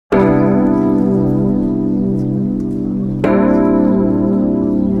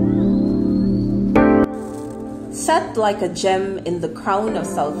Set like a gem in the crown of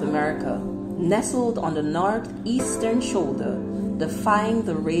South America, nestled on the northeastern shoulder, defying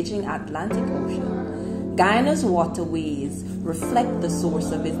the raging Atlantic Ocean, Guyana's waterways reflect the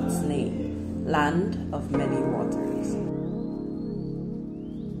source of its name, land of many waters.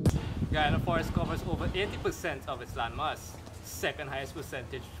 Guyana forest covers over 80% of its landmass, second highest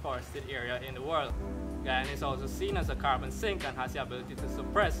percentage forested area in the world. Guyana is also seen as a carbon sink and has the ability to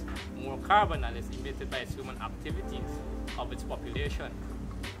suppress more carbon than is emitted by its human activities of its population.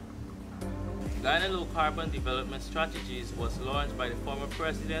 Guyana Low Carbon Development Strategies was launched by the former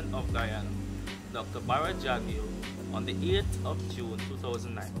President of Guyana, Dr. Barra Jagdeo, on the 8th of June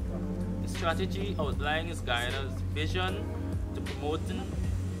 2009. The strategy outlines Guyana's vision to promoting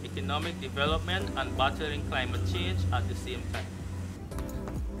economic development and battling climate change at the same time.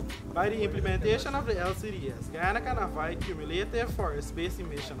 By the implementation of the LCDS, Guyana can avoid cumulative forest-based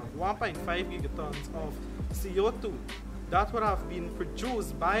emission of 1.5 gigatons of CO2 that would have been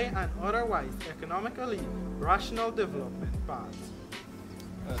produced by an otherwise economically rational development path.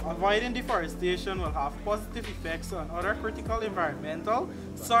 Avoiding deforestation will have positive effects on other critical environmental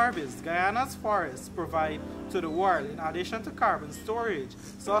services Guyana's forests provide to the world, in addition to carbon storage,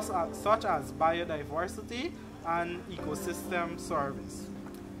 such as biodiversity and ecosystem service.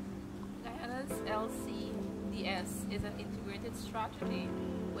 Guyana's LCDS is an integrated strategy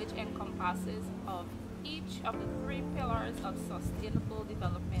which encompasses of each of the 3 pillars of sustainable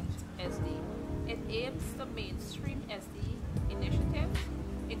development SD. It aims to mainstream SD initiatives,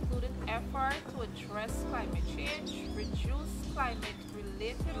 including efforts to address climate change, reduce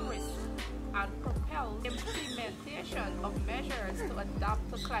climate-related risks, and propel implementation of measures to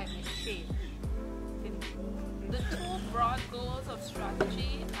adapt to climate change. The 2 broad goals of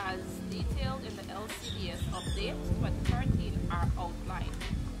strategy, as detailed in the LCDS update 2013, are outlined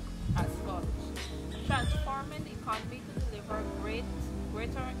as follows. Transforming the economy to deliver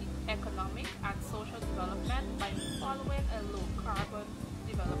greater economic and social development by following a low-carbon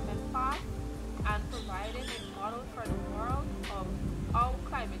development path and providing a model for the world of how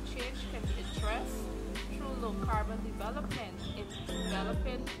climate change can be addressed through low-carbon development in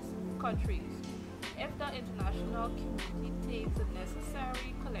developing countries. If the international community takes the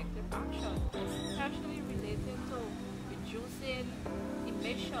necessary collective action, especially related to reducing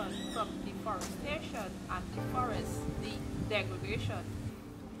emissions from deforestation and forest degradation.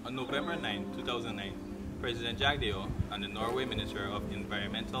 On November 9, 2009, President Jagdeo and the Norway Minister of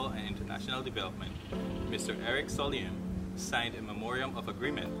Environmental and International Development, Mr. Erik Solheim, signed a memorandum of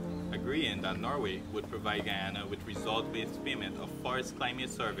agreement agreeing that Norway would provide Guyana with result-based payment of forest climate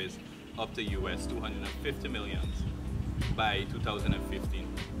service up to US $250 million by 2015.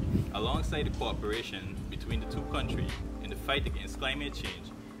 Alongside the cooperation between the 2 countries in the fight against climate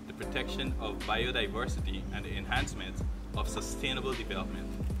change, the protection of biodiversity, and the enhancement of sustainable development.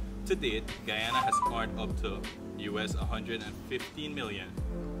 To date, Guyana has earned up to US $115 million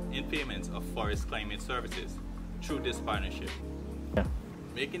in payments of forest climate services through this partnership,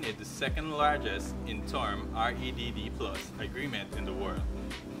 making it the 2nd largest in term REDD Plus agreement in the world.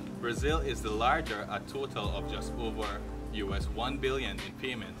 Brazil is the larger, a total of just over US $1 billion in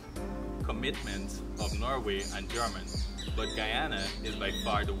payment commitments of Norway and Germany, but Guyana is by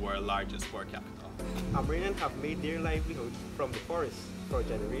far the world's largest per capita. Amerindians have made their livelihood from the forest for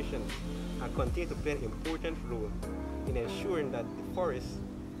generations and continue to play an important role in ensuring that the forests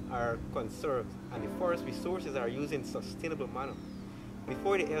are conserved and the forest resources are used in a sustainable manner.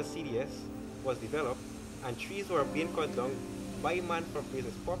 Before the LCDS was developed and trees were being cut down by man for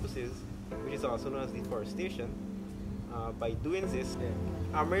business purposes, which is also known as deforestation, by doing this,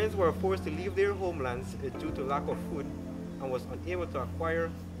 Amerindians were forced to leave their homelands due to lack of food and was unable to acquire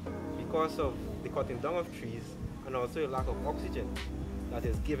because of the cutting down of trees and also a lack of oxygen that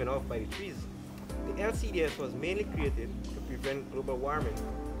is given off by the trees. The LCDS was mainly created to prevent global warming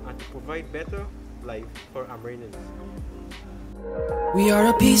and to provide better life for Amerindians. We are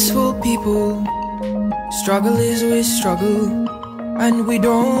a peaceful people, struggle is we struggle, and we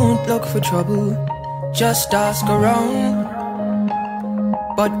don't look for trouble, just ask around.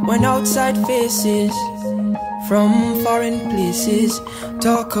 But when outside faces from foreign places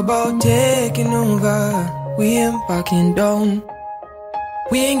talk about taking over, we ain't backing down.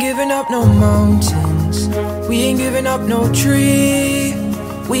 We ain't giving up no mountains, we ain't giving up no tree,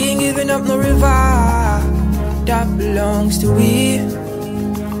 we ain't giving up no river that belongs to we.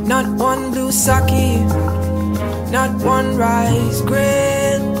 Not one blue sake, not one rice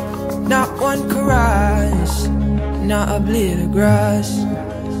grain, not one caress, not a blade of grass.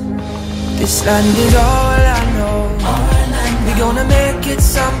 This land is all I know. We gonna make it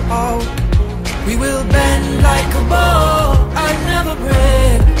somehow. We will bend like a bow and never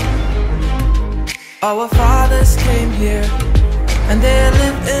break. Our fathers came here and they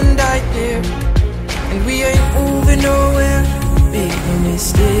lived and died there, and we ain't moving nowhere. Big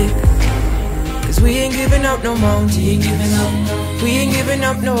mistake, 'cause we ain't giving up no mountain, we ain't giving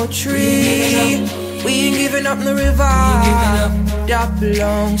up no tree, we ain't giving up no river that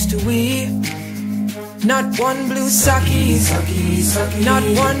belongs to we. Not one blue sake, not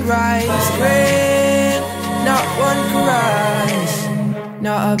one rice grain, not one rice,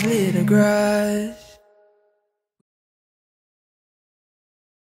 not a blade of grass.